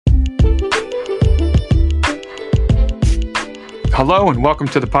Hello and welcome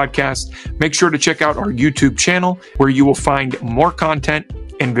to the podcast. Make sure to check out our YouTube channel where you will find more content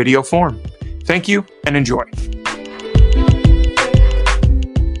in video form. Thank you and enjoy.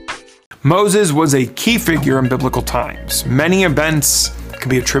 Moses was a key figure in biblical times. Many events can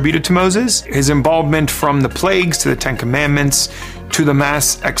be attributed to Moses. His involvement from the plagues to the Ten Commandments to the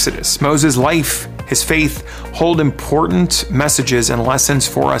mass exodus. Moses' life, his faith, hold important messages and lessons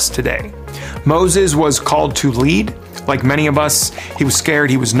for us today. Moses was called to lead. Like many of us, he was scared,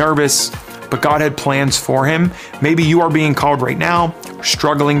 he was nervous, but God had plans for him. Maybe you are being called right now,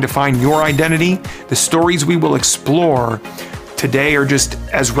 struggling to find your identity. The stories we will explore today are just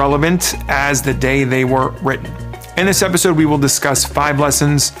as relevant as the day they were written. In this episode, we will discuss 5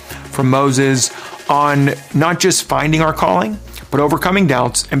 lessons from Moses on not just finding our calling, but overcoming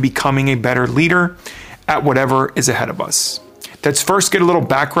doubts and becoming a better leader at whatever is ahead of us. Let's first get a little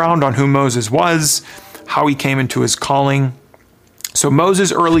background on who Moses was, how he came into his calling. So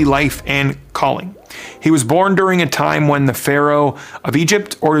Moses' early life and calling. He was born during a time when the Pharaoh of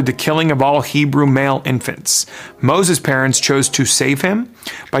Egypt ordered the killing of all Hebrew male infants. Moses' parents chose to save him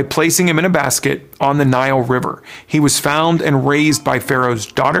by placing him in a basket on the Nile River. He was found and raised by Pharaoh's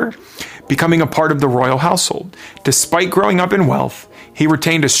daughter, becoming a part of the royal household. Despite growing up in wealth, he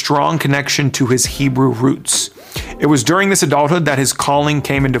retained a strong connection to his Hebrew roots. It was during this adulthood that his calling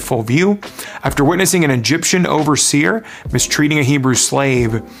came into full view. After witnessing an Egyptian overseer mistreating a Hebrew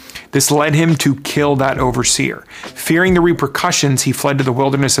slave, this led him to kill that overseer. Fearing the repercussions, he fled to the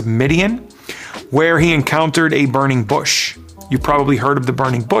wilderness of Midian, where he encountered a burning bush. You've probably heard of the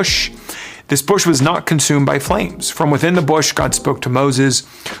burning bush. This bush was not consumed by flames. From within the bush, God spoke to Moses,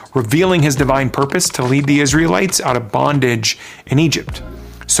 revealing his divine purpose to lead the Israelites out of bondage in Egypt.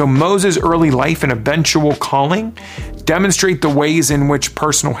 So Moses' early life and eventual calling demonstrate the ways in which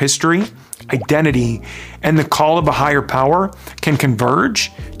personal history, identity, and the call of a higher power can converge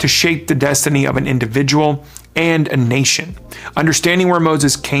to shape the destiny of an individual and a nation. Understanding where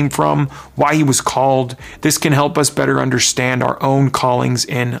Moses came from, why he was called, this can help us better understand our own callings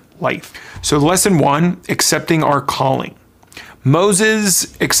in life. So lesson 1, accepting our calling.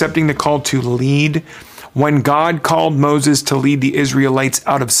 Moses accepting the call to lead. When God called Moses to lead the Israelites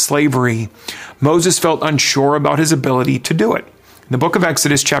out of slavery, Moses felt unsure about his ability to do it. In the book of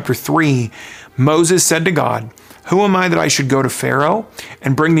Exodus, chapter 3, Moses said to God, "Who am I that I should go to Pharaoh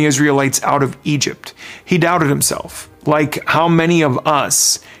and bring the Israelites out of Egypt?" He doubted himself, like how many of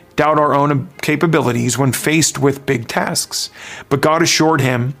us doubt our own capabilities when faced with big tasks. But God assured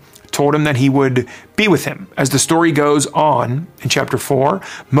him, told him that he would be with him. As the story goes on in chapter 4,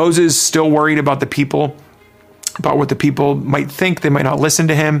 Moses still worried about what the people might think. They might not listen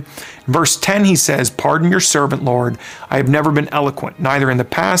to him. In verse 10, he says, "Pardon your servant, Lord. I have never been eloquent, neither in the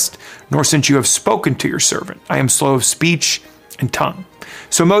past, nor since you have spoken to your servant. I am slow of speech and tongue."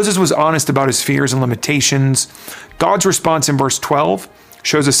 So Moses was honest about his fears and limitations. God's response in verse 12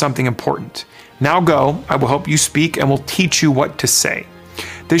 shows us something important. "Now go, I will help you speak and will teach you what to say."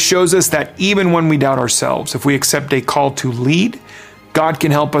 This shows us that even when we doubt ourselves, if we accept a call to lead, God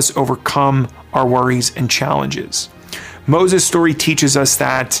can help us overcome our worries and challenges. Moses' story teaches us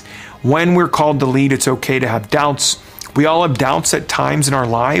that when we're called to lead, it's okay to have doubts. We all have doubts at times in our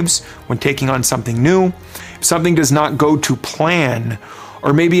lives when taking on something new. If something does not go to plan,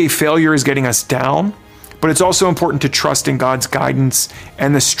 or maybe a failure is getting us down, but it's also important to trust in God's guidance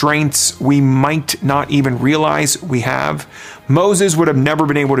and the strengths we might not even realize we have. Moses would have never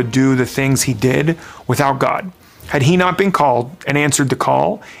been able to do the things he did without God. Had he not been called and answered the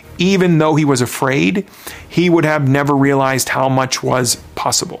call, even though he was afraid, he would have never realized how much was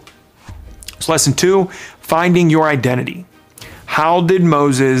possible. So lesson 2, finding your identity. How did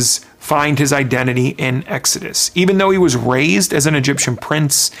Moses find his identity in Exodus? Even though he was raised as an Egyptian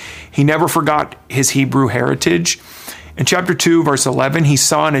prince, he never forgot his Hebrew heritage. In chapter 2, verse 11, he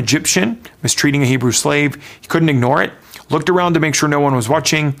saw an Egyptian mistreating a Hebrew slave. He couldn't ignore it, looked around to make sure no one was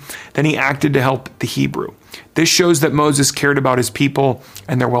watching. Then he acted to help the Hebrew. This shows that Moses cared about his people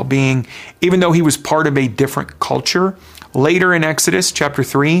and their well-being, even though he was part of a different culture. Later in Exodus chapter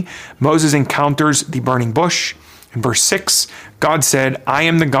 3, Moses encounters the burning bush. In verse 6, God said, "I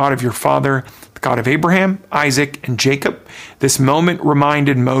am the God of your father, the God of Abraham, Isaac, and Jacob." This moment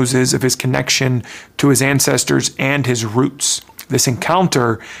reminded Moses of his connection to his ancestors and his roots. This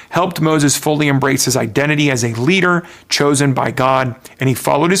encounter helped Moses fully embrace his identity as a leader chosen by God, and he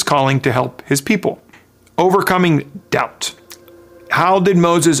followed his calling to help his people. Overcoming doubt. How did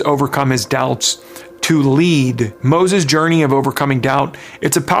Moses overcome his doubts to lead? Moses' journey of overcoming doubt,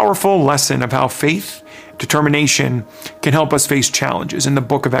 it's a powerful lesson of how faith, determination can help us face challenges. In the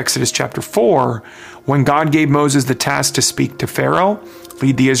book of Exodus chapter 4, when God gave Moses the task to speak to Pharaoh,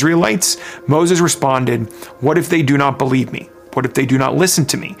 lead the Israelites, Moses responded, "What if they do not believe me? What if they do not listen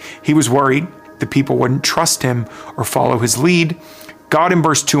to me?" He was worried the people wouldn't trust him or follow his lead. God in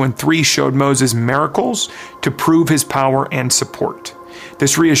verse 2 and 3 showed Moses miracles to prove his power and support.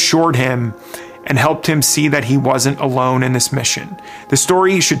 This reassured him and helped him see that he wasn't alone in this mission. The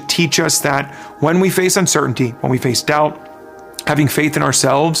story should teach us that when we face uncertainty, when we face doubt, having faith in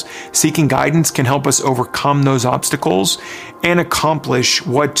ourselves, seeking guidance can help us overcome those obstacles and accomplish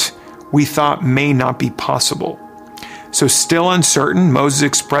what we thought may not be possible. So still uncertain, Moses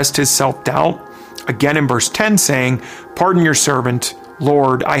expressed his self-doubt again in verse 10 saying, "Pardon your servant,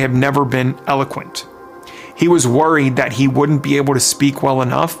 Lord, I have never been eloquent." He was worried that he wouldn't be able to speak well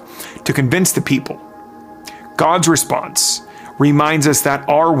enough to convince the people. God's response reminds us that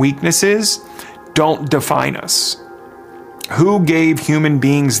our weaknesses don't define us. Who gave human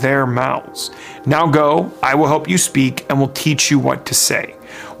beings their mouths? Now go, I will help you speak and will teach you what to say.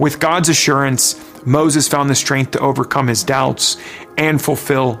 With God's assurance, Moses found the strength to overcome his doubts and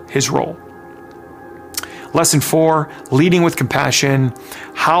fulfill his role. Lesson 4, leading with compassion.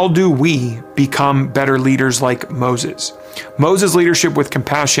 How do we become better leaders like Moses? Moses' leadership with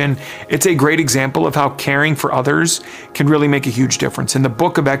compassion, it's a great example of how caring for others can really make a huge difference. In the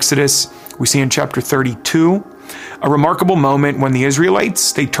book of Exodus, we see in chapter 32, a remarkable moment when the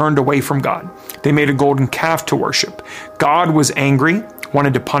Israelites, they turned away from God. They made a golden calf to worship. God was angry,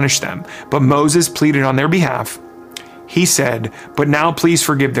 wanted to punish them, but Moses pleaded on their behalf. He said, "But now please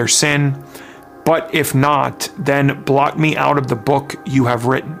forgive their sin. But if not, then blot me out of the book you have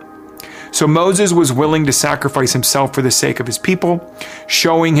written." So Moses was willing to sacrifice himself for the sake of his people,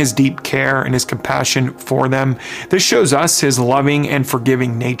 showing his deep care and his compassion for them. This shows us his loving and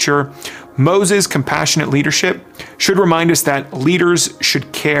forgiving nature. Moses' compassionate leadership should remind us that leaders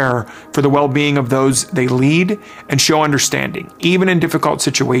should care for the well-being of those they lead and show understanding, even in difficult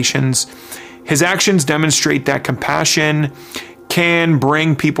situations. His actions demonstrate that compassion can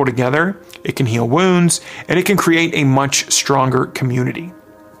bring people together, it can heal wounds, and it can create a much stronger community.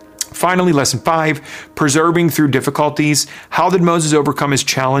 Finally, lesson 5, persevering through difficulties. How did Moses overcome his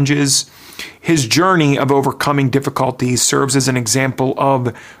challenges? His journey of overcoming difficulties serves as an example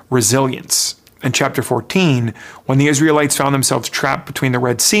of resilience. In chapter 14, when the Israelites found themselves trapped between the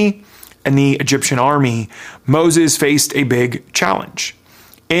Red Sea and the Egyptian army, Moses faced a big challenge.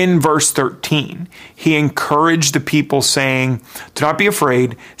 In verse 13, he encouraged the people saying, "Do not be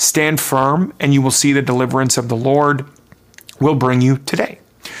afraid, stand firm, and you will see the deliverance of the Lord will bring you today."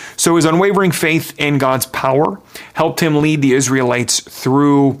 So his unwavering faith in God's power helped him lead the Israelites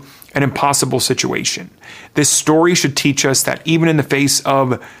through an impossible situation. This story should teach us that even in the face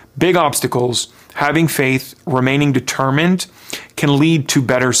of big obstacles, having faith, remaining determined, can lead to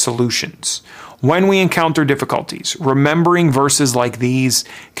better solutions. When we encounter difficulties, remembering verses like these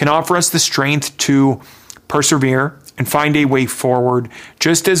can offer us the strength to persevere and find a way forward.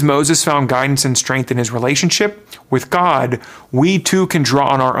 Just as Moses found guidance and strength in his relationship with God, we too can draw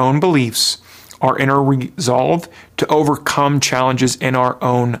on our own beliefs, our inner resolve to overcome challenges in our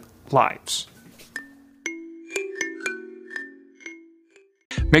own lives.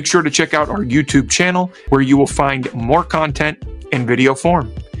 Make sure to check out our YouTube channel where you will find more content in video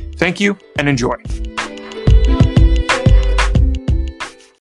form. Thank you and enjoy.